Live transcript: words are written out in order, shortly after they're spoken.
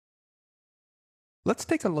Let's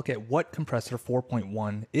take a look at what Compressor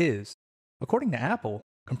 4.1 is. According to Apple,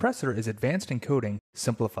 Compressor is advanced encoding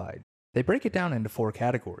simplified. They break it down into 4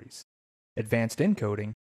 categories: advanced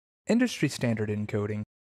encoding, industry standard encoding,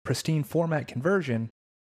 pristine format conversion,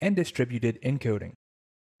 and distributed encoding.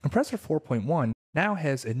 Compressor 4.1 now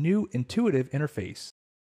has a new intuitive interface.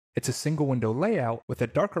 It's a single window layout with a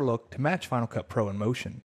darker look to match Final Cut Pro in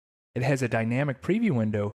Motion. It has a dynamic preview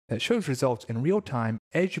window that shows results in real time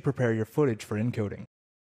as you prepare your footage for encoding.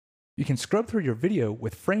 You can scrub through your video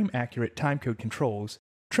with frame-accurate timecode controls,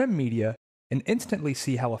 trim media, and instantly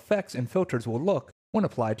see how effects and filters will look when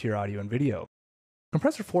applied to your audio and video.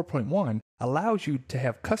 Compressor 4.1 allows you to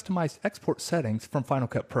have customized export settings from Final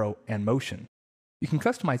Cut Pro and Motion. You can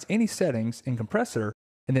customize any settings in Compressor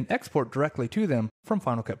and then export directly to them from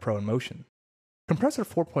Final Cut Pro and Motion. Compressor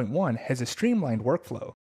 4.1 has a streamlined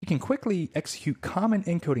workflow. You can quickly execute common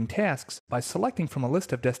encoding tasks by selecting from a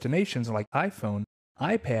list of destinations like iPhone,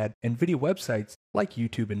 iPad, and video websites like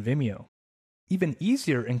YouTube and Vimeo. Even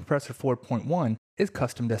easier in Compressor 4.1 is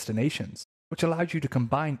custom destinations, which allows you to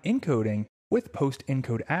combine encoding with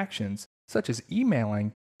post-encode actions such as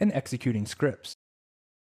emailing and executing scripts.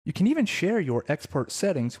 You can even share your export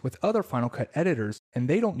settings with other Final Cut editors, and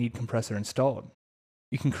they don't need Compressor installed.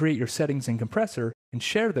 You can create your settings in Compressor and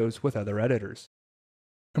share those with other editors.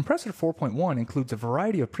 Compressor 4.1 includes a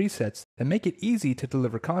variety of presets that make it easy to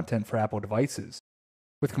deliver content for Apple devices.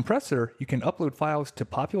 With Compressor, you can upload files to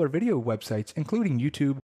popular video websites including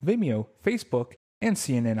YouTube, Vimeo, Facebook, and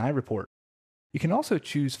CNN iReport. You can also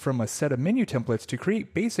choose from a set of menu templates to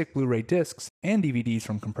create basic Blu-ray discs and DVDs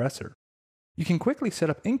from Compressor. You can quickly set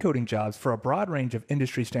up encoding jobs for a broad range of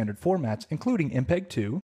industry standard formats including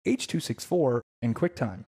MPEG-2, H.264, and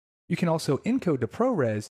QuickTime. You can also encode to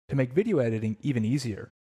ProRes to make video editing even easier.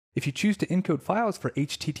 If you choose to encode files for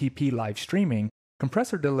HTTP live streaming,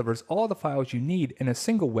 Compressor delivers all the files you need in a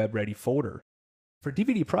single web-ready folder. For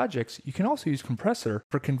DVD projects, you can also use Compressor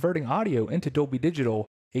for converting audio into Dolby Digital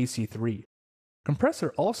AC3.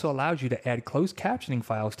 Compressor also allows you to add closed captioning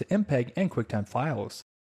files to MPEG and QuickTime files.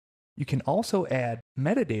 You can also add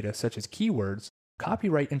metadata such as keywords,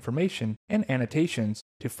 copyright information, and annotations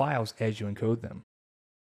to files as you encode them.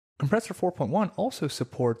 Compressor 4.1 also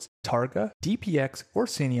supports Targa, DPX, or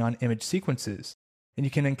Cineon image sequences, and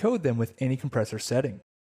you can encode them with any Compressor setting.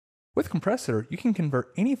 With Compressor, you can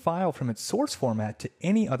convert any file from its source format to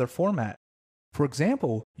any other format. For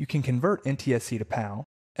example, you can convert NTSC to PAL,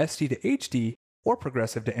 SD to HD, or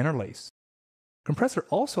progressive to interlace. Compressor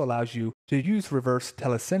also allows you to use reverse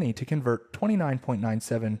telecine to convert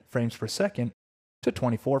 29.97 frames per second to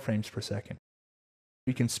 24 frames per second.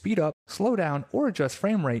 You can speed up, slow down, or adjust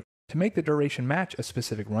frame rate to make the duration match a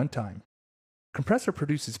specific runtime. Compressor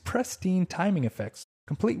produces pristine timing effects,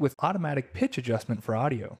 complete with automatic pitch adjustment for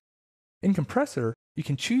audio. In Compressor, you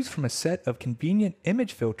can choose from a set of convenient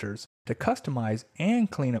image filters to customize and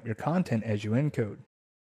clean up your content as you encode.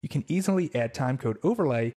 You can easily add timecode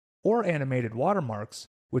overlay or animated watermarks,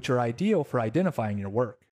 which are ideal for identifying your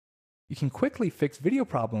work. You can quickly fix video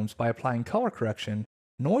problems by applying color correction,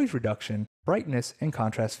 noise reduction, brightness, and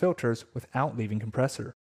contrast filters without leaving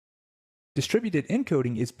Compressor. Distributed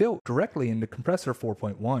encoding is built directly into Compressor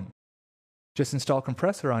 4.1. Just install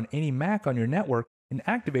Compressor on any Mac on your network and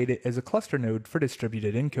activate it as a cluster node for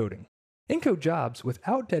distributed encoding. Encode jobs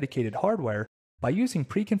without dedicated hardware by using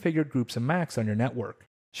pre-configured groups of Macs on your network.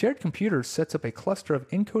 Shared Computers sets up a cluster of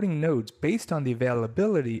encoding nodes based on the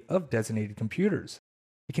availability of designated computers.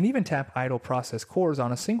 It can even tap idle process cores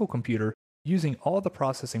on a single computer using all the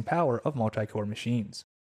processing power of multi-core machines.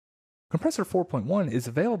 Compressor 4.1 is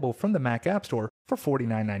available from the Mac App Store for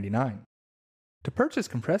 $49.99. To purchase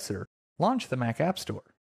Compressor, launch the Mac App Store.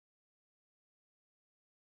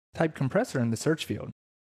 Type Compressor in the search field.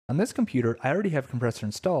 On this computer, I already have Compressor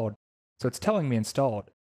installed, so it's telling me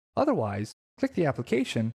installed. Otherwise, click the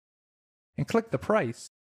application and click the price.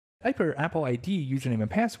 Type your Apple ID, username,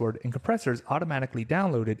 and password, and Compressor is automatically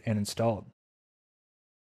downloaded and installed.